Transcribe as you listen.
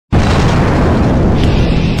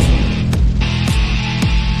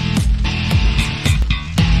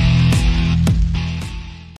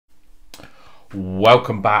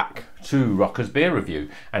Welcome back to Rocker's Beer Review,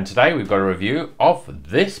 and today we've got a review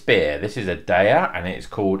of this beer. This is a Deya and it's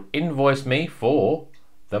called Invoice Me for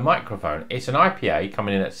the Microphone. It's an IPA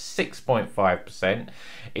coming in at 6.5%.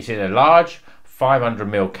 It's in a large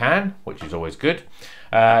 500ml can, which is always good.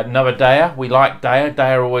 Another Deya. We like Deya.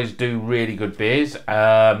 Deya always do really good beers.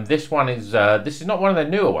 This is not one of their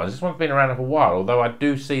newer ones. This one's been around for a while, although I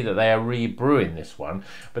do see that they are rebrewing this one.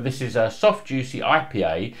 But this is a soft, juicy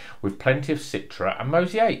IPA with plenty of citra and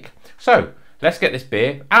mosaic. So let's get this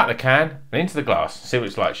beer out of the can and into the glass. See what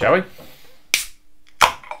it's like, shall we?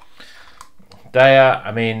 Deya,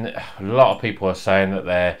 I mean, a lot of people are saying that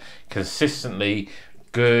they're consistently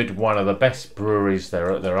good, one of the best breweries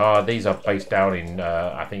there are. These are based down in,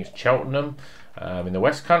 I think it's Cheltenham, in the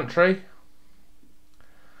West Country.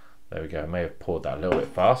 There we go, I may have poured that a little bit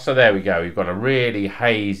fast. So there we go, we've got a really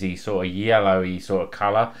hazy, sort of yellowy sort of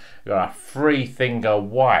colour. We've got a three finger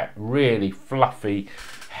white, really fluffy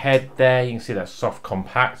head there. You can see that soft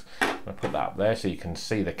compact. I'll put that up there so you can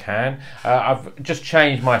see the can. I've just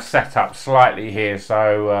changed my setup slightly here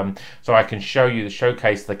so I can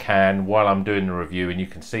showcase the can while I'm doing the review, and you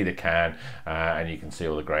can see the can and you can see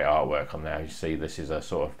all the great artwork on there. You see this is a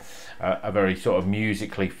sort of a very sort of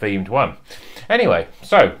musically themed one. Anyway,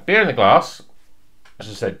 so beer in the glass. As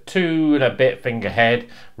I said, 2 and a bit finger head,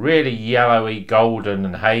 really yellowy, golden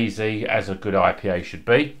and hazy, as a good IPA should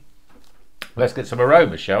be. Let's get some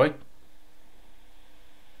aromas, shall we?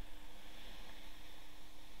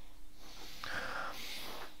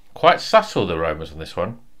 Quite subtle, the aromas on this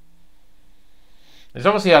one. There's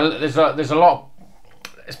obviously there's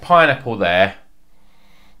pineapple there,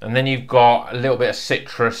 and then you've got a little bit of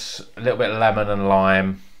citrus, a little bit of lemon and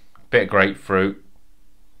lime, a bit of grapefruit.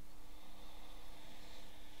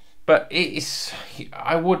 But it's,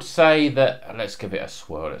 I would say that, let's give it a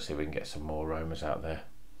swirl. Let's see if we can get some more aromas out there.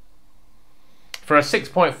 For a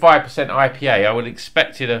 6.5% IPA, I would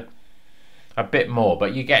expect it a bit more,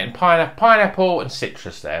 but you're getting pineapple and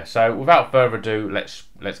citrus there. So without further ado, let's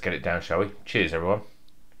get it down, shall we? Cheers, everyone.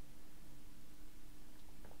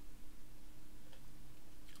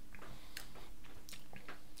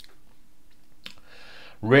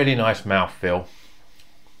 Really nice mouthfeel.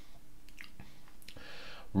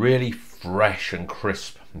 Really fresh and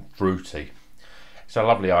crisp and fruity. It's a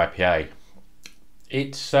lovely IPA.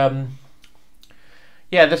 It's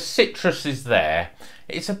yeah, the citrus is there.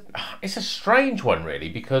 It's a strange one, really,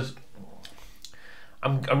 because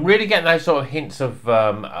I'm really getting those sort of hints of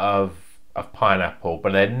pineapple,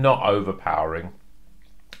 but they're not overpowering.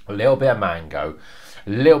 A little bit of mango, a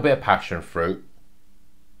little bit of passion fruit.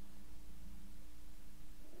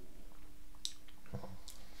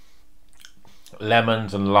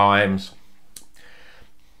 Lemons and limes.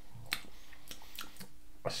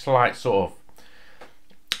 A slight sort of,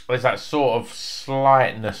 there's that sort of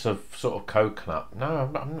slightness of sort of coconut.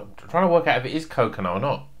 No, I'm not trying to work out if it is coconut or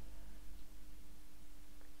not.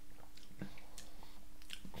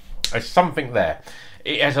 There's something there.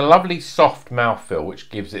 It has a lovely soft mouthfeel, which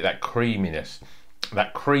gives it that creaminess.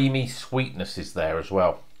 That creamy sweetness is there as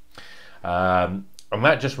well. And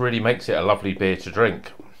that just really makes it a lovely beer to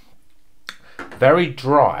drink. Very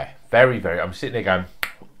dry, very. I'm sitting there going,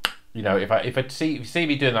 you know, if you see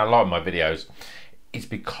me doing that a lot in my videos, it's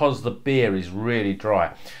because the beer is really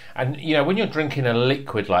dry. And you know, when you're drinking a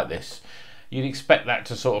liquid like this, you'd expect that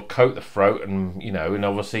to sort of coat the throat and, you know, and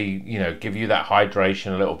obviously, you know, give you that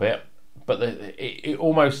hydration a little bit. But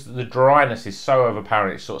the dryness is so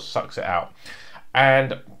overpowering, it sort of sucks it out.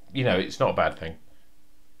 And, you know, it's not a bad thing.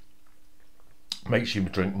 Makes you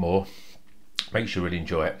drink more, makes you really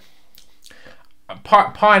enjoy it.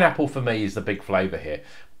 Pineapple for me is the big flavour here,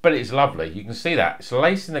 but it's lovely. You can see that it's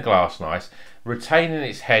lacing the glass nice, retaining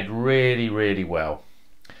its head really well,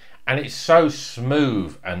 and it's so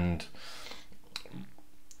smooth and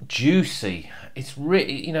juicy. It's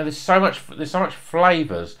really, you know, there's so much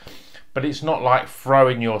flavours, but it's not like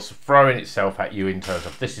throwing itself at you in terms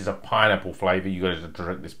of this is a pineapple flavour. You got to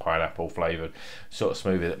drink this pineapple flavoured sort of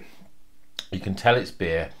smoothie. You can tell it's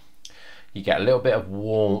beer. You get a little bit of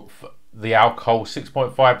warmth. The alcohol,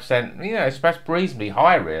 6.5%, you know, it's reasonably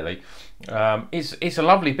high, really. It's a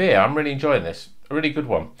lovely beer. I'm really enjoying this. A really good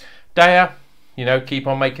one. Deya, you know, keep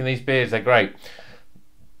on making these beers. They're great.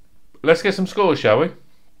 Let's get some scores, shall we?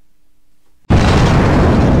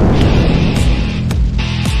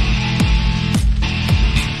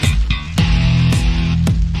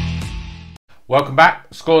 Welcome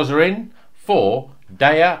back. Scores are in for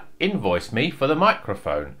Deya Invoice Me for the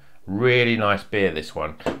Microphone. Really nice beer, this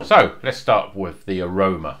one. So let's start with the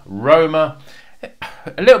aroma. A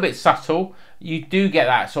little bit subtle. You do get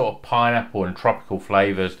that sort of pineapple and tropical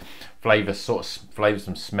flavours flavour, sort of flavours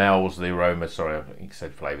and smells the aroma. Sorry, I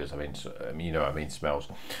said flavours. I mean, you know, I mean smells.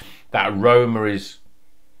 That aroma is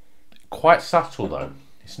quite subtle though.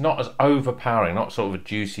 It's not as overpowering, not sort of a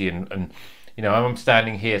juicy and you know, I'm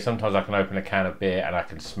standing here, sometimes I can open a can of beer and I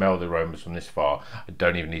can smell the aromas from this far. I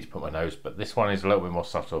don't even need to put my nose, but this one is a little bit more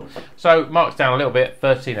subtle. So marks down a little bit,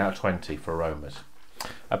 13 out of 20 for aromas.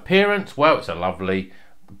 Appearance, well, it's a lovely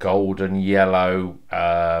golden yellow,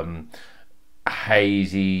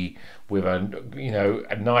 hazy, with a, you know,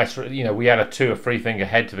 a nice, you know, we had a 2 or 3 finger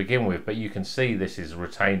head to begin with, but you can see this has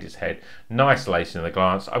retained its head. Nice lace in the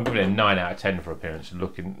glance. I'm giving it a 9 out of 10 for appearance.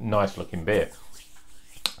 Nice looking beer.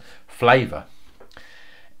 Flavour,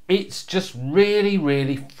 it's just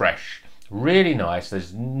really fresh, really nice.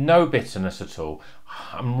 There's no bitterness at all.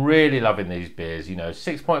 I'm really loving these beers. You know,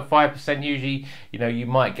 6.5% usually, you know, you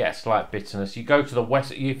might get a slight bitterness. You go to the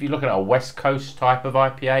west, if you're looking at a West Coast type of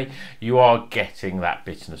IPA, you are getting that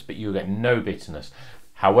bitterness, but you get no bitterness.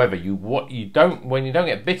 However, when you don't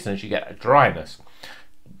get bitterness, you get a dryness.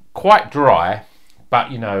 Quite dry, but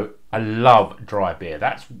you know, I love dry beer.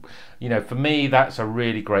 That's, you know, for me, that's a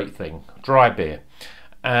really great thing. Dry beer,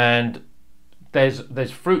 and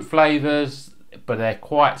there's fruit flavors, but they're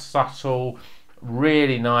quite subtle.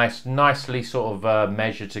 Really nice, nicely sort of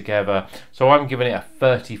measured together. So I'm giving it a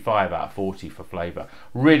 35 out of 40 for flavor.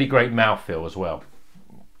 Really great mouthfeel as well.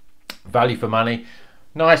 Value for money.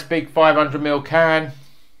 Nice big 500ml can.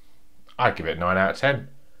 I'd give it a 9 out of 10.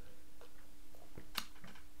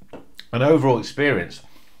 An overall experience,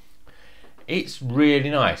 it's really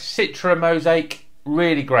nice. Citra mosaic,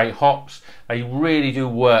 really great hops. They really do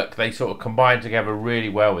work. They sort of combine together really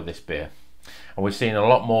well with this beer. And we're seeing a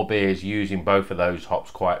lot more beers using both of those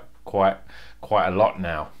hops quite a lot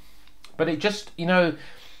now. But it just, you know,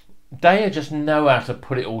 they just know how to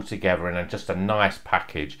put it all together in just a nice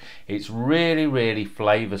package. It's really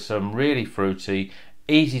flavoursome, really fruity,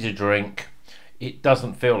 easy to drink. It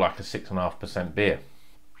doesn't feel like a 6.5% beer.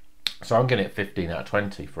 So I'm getting it 15 out of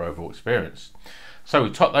 20 for overall experience. So we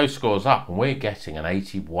top those scores up and we're getting an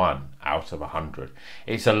 81 out of 100.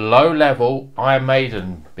 It's a low level Iron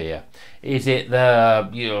Maiden beer. Is it the,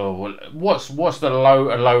 you know, what's the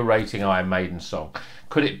low rating Iron Maiden song?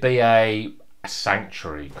 Could it be a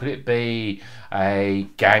Sanctuary? Could it be a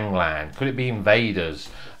Gangland? Could it be Invaders?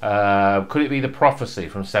 Could it be the Prophecy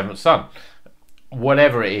from Seventh Son?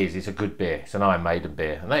 Whatever it is, it's a good beer. It's an Iron Maiden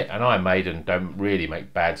beer. And Iron Maiden don't really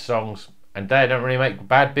make bad songs, and they don't really make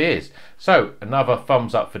bad beers. So another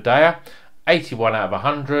thumbs up for Deya. 81 out of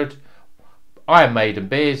 100. Iron Maiden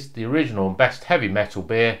beers, the original and best heavy metal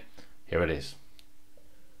beer. Here it is.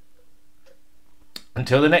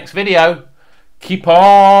 Until the next video, keep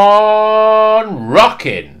on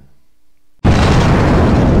rocking.